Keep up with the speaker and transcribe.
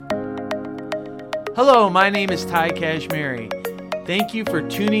Hello, my name is Ty Kashmiri. Thank you for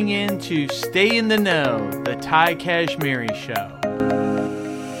tuning in to Stay in the Know, the Ty Kashmiri Show.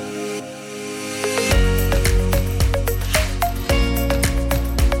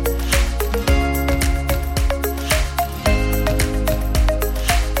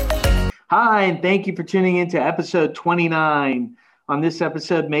 Hi, and thank you for tuning in to episode 29. On this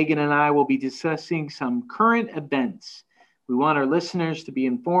episode, Megan and I will be discussing some current events. We want our listeners to be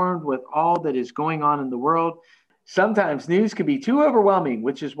informed with all that is going on in the world. Sometimes news can be too overwhelming,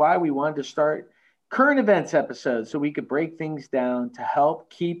 which is why we wanted to start current events episodes so we could break things down to help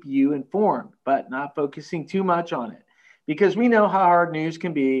keep you informed, but not focusing too much on it. Because we know how hard news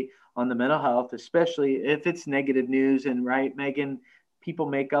can be on the mental health, especially if it's negative news. And right, Megan, people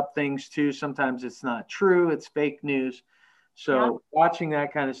make up things too. Sometimes it's not true, it's fake news. So watching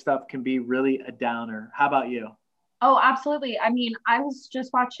that kind of stuff can be really a downer. How about you? Oh, absolutely. I mean, I was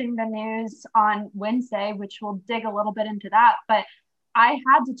just watching the news on Wednesday, which we'll dig a little bit into that, but I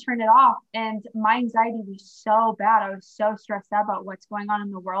had to turn it off and my anxiety was so bad. I was so stressed out about what's going on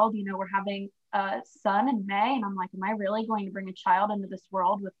in the world. You know, we're having a son in May and I'm like, am I really going to bring a child into this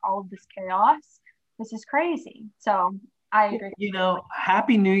world with all of this chaos? This is crazy. So I agree. You know,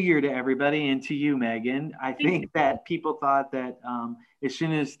 Happy New Year to everybody and to you, Megan. I think that people thought that as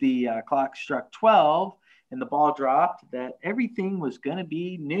soon as the clock struck 12, and the ball dropped, that everything was going to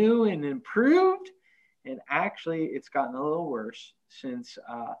be new and improved. And actually, it's gotten a little worse since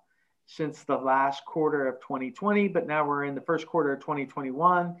the last quarter of 2020. But now we're in the first quarter of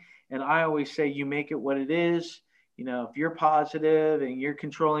 2021. And I always say, you make it what it is. You know, if you're positive and you're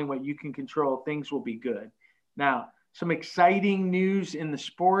controlling what you can control, things will be good. Now, some exciting news in the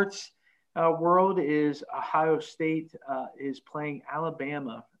sports world is Ohio State is playing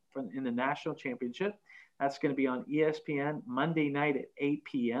Alabama in the national championship. That's going to be on ESPN Monday night at 8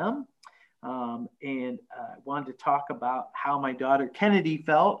 p.m. And I wanted to talk about how my daughter Kennedy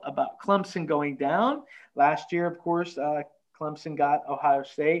felt about Clemson going down. Last year, of course, Clemson got Ohio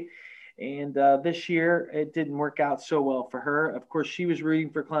State. And this year, it didn't work out so well for her. Of course, she was rooting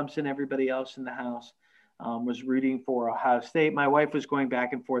for Clemson. Everybody else in the house was rooting for Ohio State. My wife was going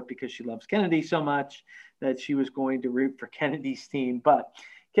back and forth because she loves Kennedy so much that she was going to root for Kennedy's team. But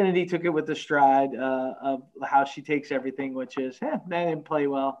Kennedy took it with the stride of how she takes everything, which is, they didn't play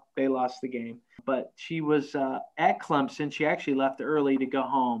well. They lost the game. But she was at Clemson. She actually left early to go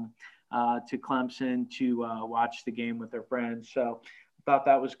home to Clemson to watch the game with her friends. So I thought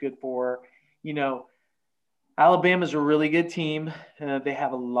that was good for her. You know, Alabama's a really good team. They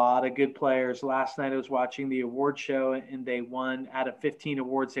have a lot of good players. Last night I was watching the award show, and they won out of 15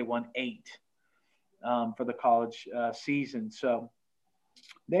 awards. They won 8 for the college season. So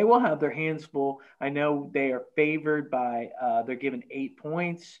they will have their hands full. I know they are favored by, they're given 8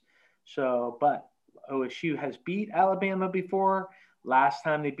 points. So, but OSU has beat Alabama before. Last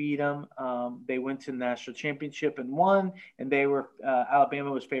time they beat them, they went to the national championship and won, and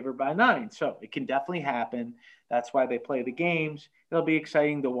Alabama was favored by 9. So it can definitely happen. That's why they play the games. It'll be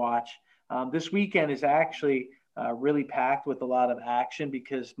exciting to watch. This weekend is actually really packed with a lot of action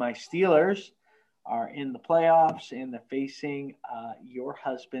because my Steelers are in the playoffs and they're facing your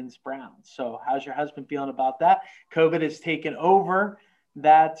husband's Browns. So how's your husband feeling about that? COVID has taken over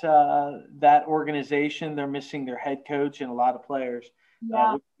that organization. They're missing their head coach and a lot of players.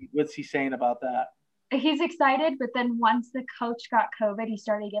 Yeah. What's he saying about that? He's excited, but then once the coach got COVID, he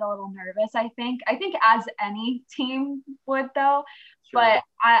started to get a little nervous. I think as any team would, though. Sure. But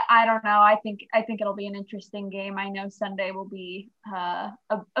I don't know. I think it'll be an interesting game. I know Sunday will be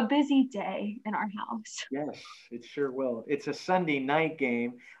a busy day in our house. Yes, it sure will. It's a Sunday night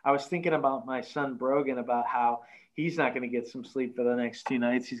game. I was thinking about my son Brogan about how he's not going to get some sleep for the next 2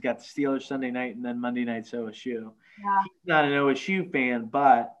 nights. He's got the Steelers Sunday night and then Monday night's OSU. Yeah. He's not an OSU fan,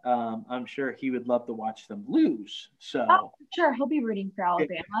 but I'm sure he would love to watch them lose. So sure, he'll be rooting for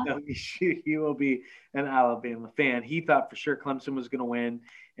Alabama. He will be an Alabama fan. He thought for sure Clemson was going to win.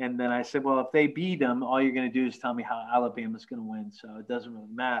 And then I said, well, if they beat them, all you're going to do is tell me how Alabama's going to win. So it doesn't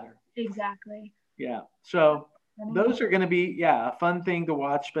really matter. Exactly. Yeah. So those are going to be, a fun thing to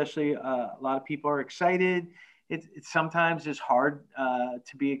watch, especially a lot of people are excited. It sometimes is hard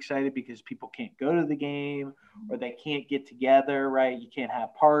to be excited because people can't go to the game or they can't get together, right? You can't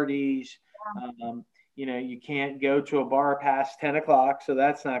have parties. You can't go to a bar past 10 o'clock, so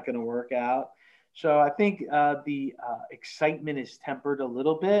that's not going to work out. So I think the excitement is tempered a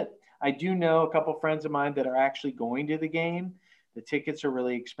little bit. I do know a couple friends of mine that are actually going to the game. The tickets are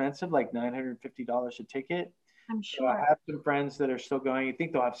really expensive, like $950 a ticket. I'm sure. So I have some friends that are still going. I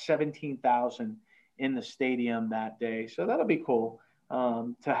think they'll have 17,000 in the stadium that day. So that'll be cool.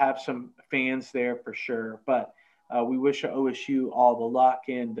 to have some fans there for sure. But we wish OSU all the luck.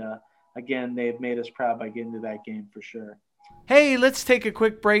 And again, they've made us proud by getting to that game for sure. Hey, let's take a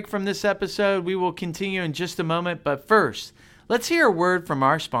quick break from this episode. We will continue in just a moment. But first, let's hear a word from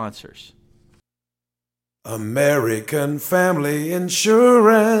our sponsors. American Family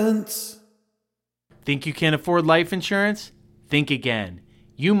Insurance. Think you can't afford life insurance? Think again.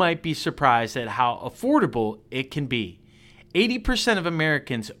 You might be surprised at how affordable it can be. 80% of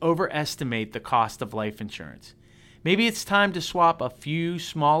Americans overestimate the cost of life insurance. Maybe it's time to swap a few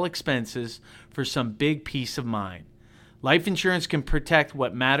small expenses for some big peace of mind. Life insurance can protect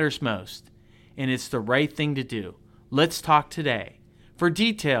what matters most, and it's the right thing to do. Let's talk today. For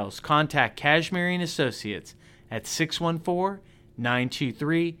details, contact Kashmiri & Associates at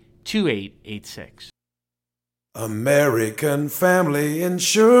 614-923-2886. American Family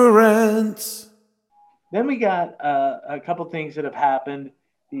Insurance. Then we got a couple things that have happened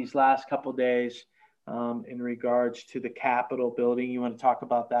these last couple days in regards to the Capitol building. You want to talk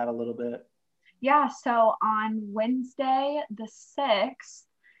about that a little bit? Yeah, so on Wednesday, the 6th,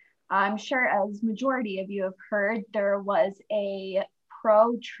 I'm sure as majority of you have heard, there was a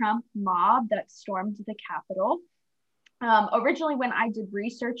pro-Trump mob that stormed the Capitol. Originally, when I did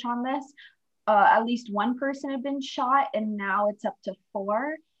research on this, at least one person had been shot, and now it's up to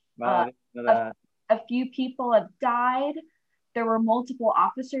 4. A few people have died. There were multiple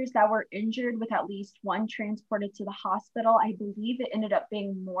officers that were injured, with at least one transported to the hospital. I believe it ended up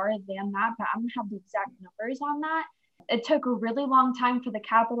being more than that, but I don't have the exact numbers on that. It took a really long time for the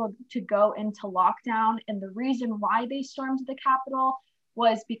Capitol to go into lockdown. And the reason why they stormed the Capitol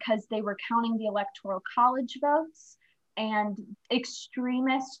was because they were counting the Electoral College votes, and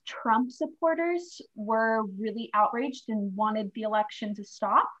extremist Trump supporters were really outraged and wanted the election to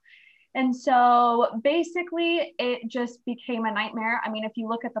stop. And so basically it just became a nightmare. I mean, if you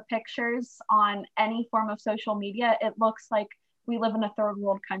look at the pictures on any form of social media, it looks like we live in a third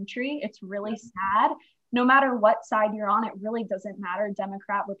world country. It's really sad. No matter what side you're on, it really doesn't matter.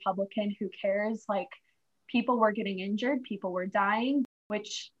 Democrat, Republican, who cares? Like, people were getting injured, people were dying,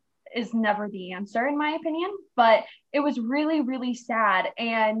 which is never the answer in my opinion, but it was really, really sad.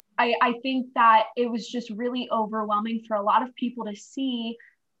 And I think that it was just really overwhelming for a lot of people to see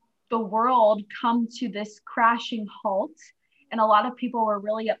the world come to this crashing halt. And a lot of people were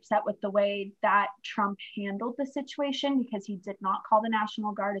really upset with the way that Trump handled the situation, because he did not call the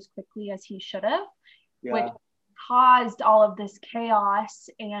National Guard as quickly as he should have, which caused all of this chaos.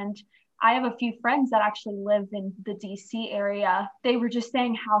 And I have a few friends that actually live in the DC area. They were just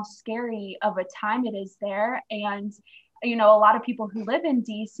saying how scary of a time it is there. And, you know, a lot of people who live in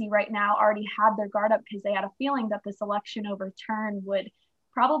DC right now already had their guard up because they had a feeling that this election overturn would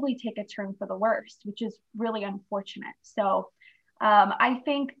probably take a turn for the worst, which is really unfortunate. So I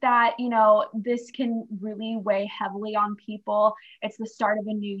think that, you know, this can really weigh heavily on people. It's the start of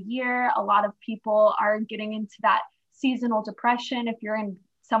a new year. A lot of people are getting into that seasonal depression. If you're in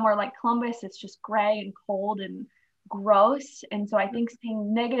somewhere like Columbus, it's just gray and cold and gross. And so I think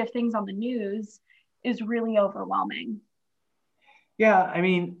seeing negative things on the news is really overwhelming. Yeah, I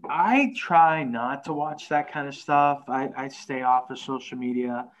mean, I try not to watch that kind of stuff. I stay off of social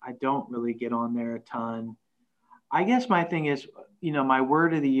media. I don't really get on there a ton. I guess my thing is, you know, my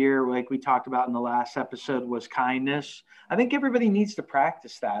word of the year, like we talked about in the last episode, was kindness. I think everybody needs to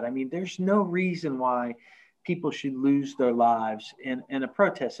practice that. I mean, there's no reason why people should lose their lives in a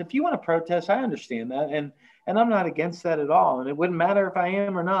protest. If you want to protest, I understand that. And I'm not against that at all. And it wouldn't matter if I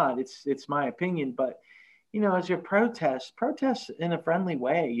am or not. It's my opinion. But, you know, as you protest in a friendly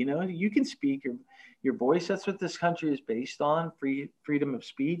way. You know, you can speak your voice. That's what this country is based on, freedom of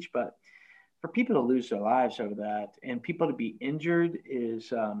speech. But for people to lose their lives over that and people to be injured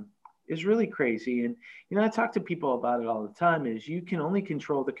is really crazy. And, you know, I talk to people about it all the time, is you can only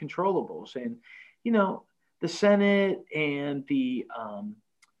control the controllables. And, you know, the Senate and the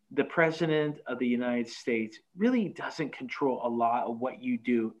president of the United States really doesn't control a lot of what you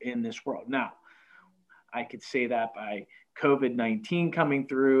do in this world. Now, I could say that by COVID-19 coming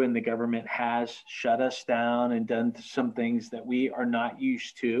through, and the government has shut us down and done some things that we are not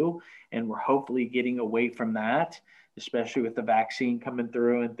used to. And we're hopefully getting away from that, especially with the vaccine coming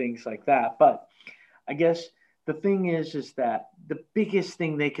through and things like that. But I guess the thing is that the biggest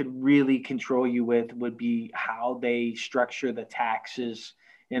thing they could really control you with would be how they structure the taxes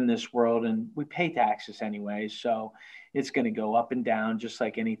in this world. And we pay taxes anyway, so it's going to go up and down just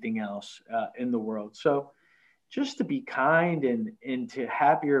like anything else in the world. So just to be kind and to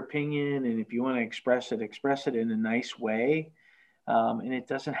have your opinion, and if you want to express it in a nice way. And it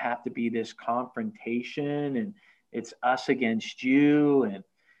doesn't have to be this confrontation and it's us against you. And,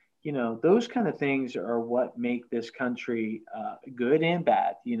 those kind of things are what make this country good and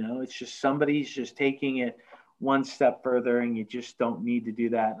bad. It's just somebody's just taking it one step further, and you just don't need to do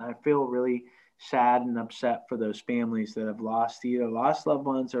that. And I feel really sad and upset for those families that have either lost loved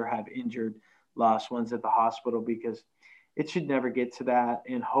ones or have injured lost ones at the hospital, because it should never get to that.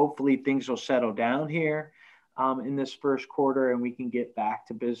 And hopefully things will settle down here in this first quarter, and we can get back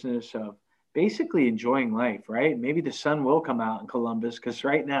to business of basically enjoying life, right? Maybe the sun will come out in Columbus, because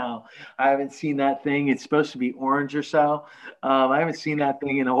right now I haven't seen that thing. It's supposed to be orange or so. I haven't seen that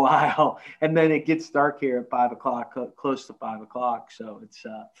thing in a while. And then it gets dark here at 5 o'clock, close to 5 o'clock. So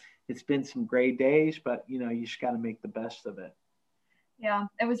it's been some gray days, but you just got to make the best of it. Yeah,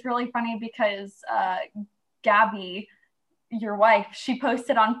 it was really funny because Gabby, your wife, she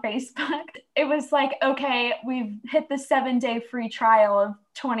posted on Facebook. It was like, okay, we've hit the 7-day free trial of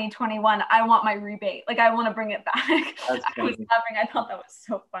 2021. I want my rebate. Like, I want to bring it back. I was laughing. I thought that was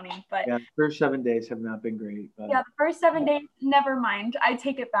so funny. But yeah, the first 7 days have not been great. But, yeah, the first 7 days, never mind. I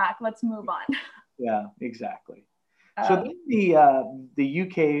take it back. Let's move on. Yeah, exactly. So then the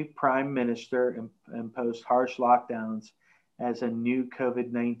UK Prime Minister imposed harsh lockdowns as a new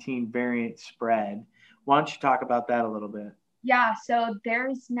COVID-19 variant spread. Why don't you talk about that a little bit? Yeah, so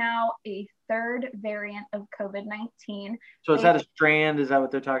there's now a third variant of COVID-19. So is that a strand? Is that what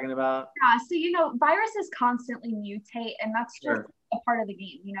they're talking about? Yeah, so, viruses constantly mutate, and that's just a part of the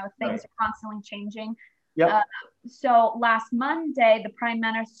game. Things are constantly changing. Yep. So last Monday, the Prime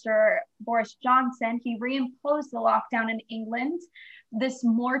Minister, Boris Johnson, he reimposed the lockdown in England. This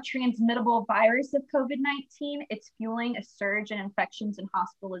more transmittable virus of COVID-19, it's fueling a surge in infections and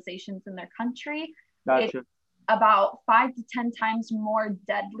hospitalizations in their country. Gotcha. It's about 5 to 10 times more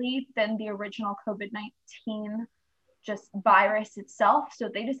deadly than the original COVID-19 just virus itself. So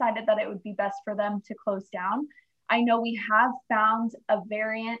they decided that it would be best for them to close down. I know we have found a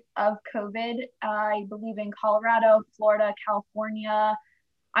variant of COVID, I believe in Colorado, Florida, California.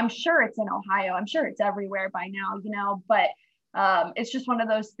 I'm sure it's in Ohio. I'm sure it's everywhere by now, but it's just one of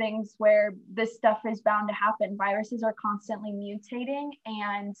those things where this stuff is bound to happen. Viruses are constantly mutating,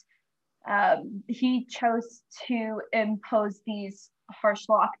 and he chose to impose these harsh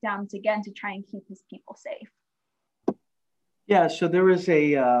lockdowns again to try and keep his people safe. Yeah, so there was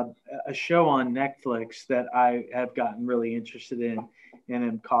a show on Netflix that I have gotten really interested in and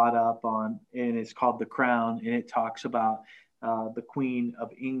am caught up on, and it's called The Crown, and it talks about the Queen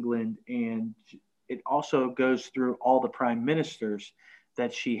of England, and it also goes through all the prime ministers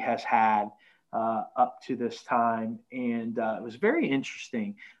that she has had up to this time, and it was very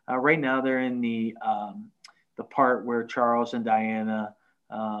interesting. Right now, they're in the part where Charles and Diana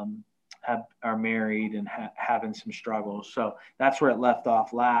are married and having some struggles. So that's where it left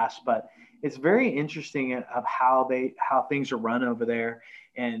off last. But it's very interesting of how things are run over there,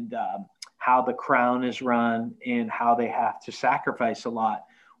 and how the crown is run, and how they have to sacrifice a lot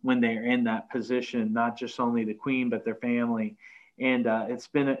when they're in that position, not just only the queen, but their family. And it's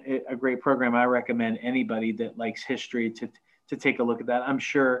been a great program. I recommend anybody that likes history to take a look at that. I'm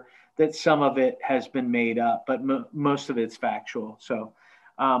sure that some of it has been made up, but most of it's factual. So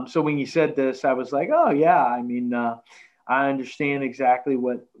when you said this, I was like, oh yeah, I mean, I understand exactly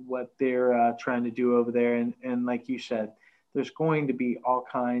what they're trying to do over there. And like you said, there's going to be all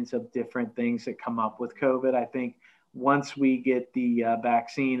kinds of different things that come up with COVID. I think once we get the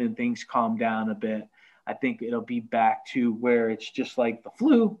vaccine and things calm down a bit, I think it'll be back to where it's just like the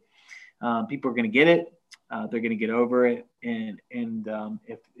flu. People are going to get it. They're going to get over it. And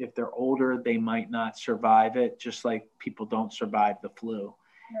if they're older, they might not survive it, just like people don't survive the flu.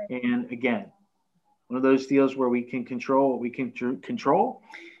 Right. And again, one of those deals where we can control what we can control.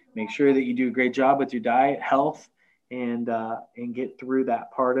 Make sure that you do a great job with your diet, health, and get through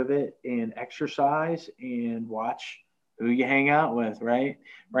that part of it, and exercise, and watch who you hang out with, right?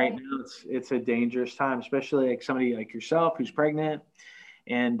 Right now, it's a dangerous time, especially like somebody like yourself who's pregnant,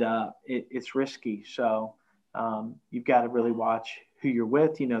 and it's risky. So you've got to really watch who you're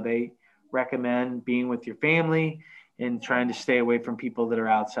with. They recommend being with your family and trying to stay away from people that are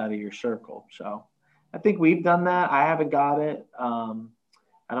outside of your circle. So I think we've done that. I haven't got it.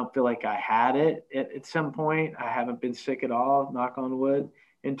 I don't feel like I had it at some point. I haven't been sick at all, knock on wood,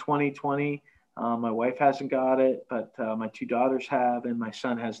 in 2020. My wife hasn't got it, but my two daughters have, and my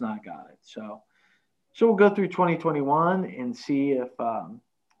son has not got it. So we'll go through 2021 and see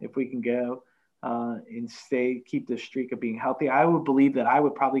if we can go and keep the streak of being healthy. I would believe that I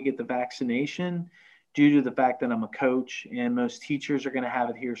would probably get the vaccination due to the fact that I'm a coach, and most teachers are going to have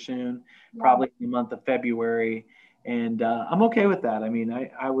it here soon, probably in the month of February. And I'm okay with that. I mean,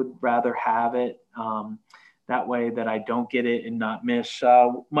 I would rather have it that way that I don't get it and not miss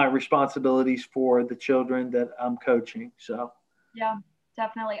my responsibilities for the children that I'm coaching. So yeah,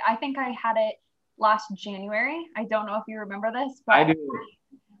 definitely. I think I had it last January. I don't know if you remember this, but I do.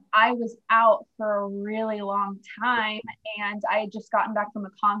 I was out for a really long time, and I had just gotten back from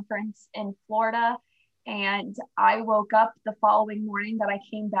a conference in Florida, and I woke up the following morning that I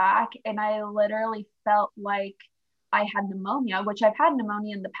came back, and I literally felt like I had pneumonia, which I've had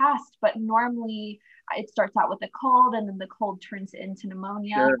pneumonia in the past, but normally it starts out with a cold and then the cold turns into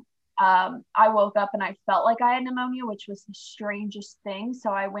pneumonia. Sure. I woke up and I felt like I had pneumonia, which was the strangest thing.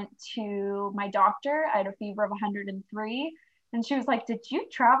 So I went to my doctor. I had a fever of 103. And she was like, did you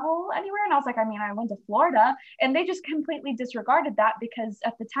travel anywhere? And I was like, I mean, I went to Florida. And they just completely disregarded that because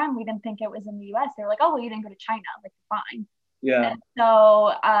at the time we didn't think it was in the US. They were like, oh, well, you didn't go to China. Like, fine. Yeah. And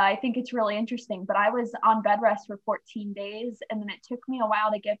so I think it's really interesting. But I was on bed rest for 14 days. And then it took me a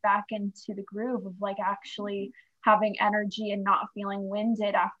while to get back into the groove of like actually having energy and not feeling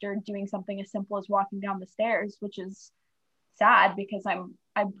winded after doing something as simple as walking down the stairs, which is sad because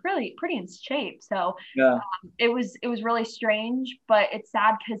I'm pretty in shape. So Yeah. it was really strange, but it's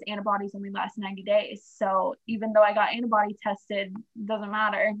sad because antibodies only last 90 days. So even though I got antibody tested, doesn't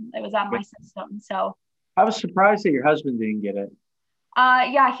matter. It was out of my system. So I was surprised that your husband didn't get it.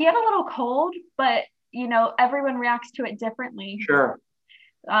 Yeah, he had a little cold, but you know, everyone reacts to it differently. Sure.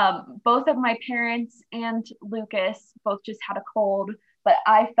 Both of my parents and Lucas both just had a cold, but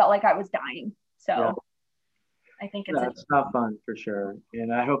I felt like I was dying. So yeah. I think it's not fun for sure.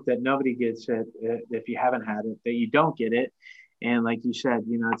 And I hope that nobody gets it if you haven't had it, that you don't get it. And like you said,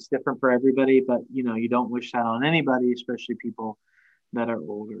 you know, it's different for everybody, but you know, you don't wish that on anybody, especially people that are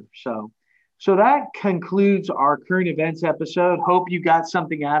older. So that concludes our current events episode. Hope you got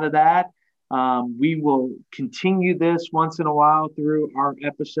something out of that. We will continue this once in a while through our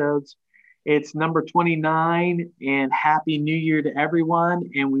episodes. It's number 29, and Happy New Year to everyone,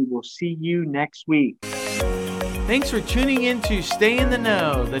 and we will see you next week. Thanks for tuning in to Stay in the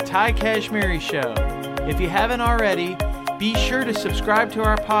Know, the Ty Kashmiri Show. If you haven't already, be sure to subscribe to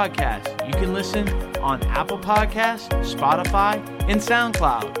our podcast. You can listen on Apple Podcasts, Spotify, and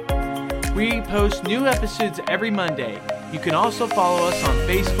SoundCloud. We post new episodes every Monday. You can also follow us on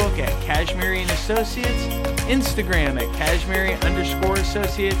Facebook at Kashmiri & Associates, Instagram at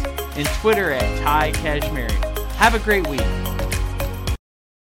Kashmiri_Associates, and Twitter at Ty Kashmiri. Have a great week.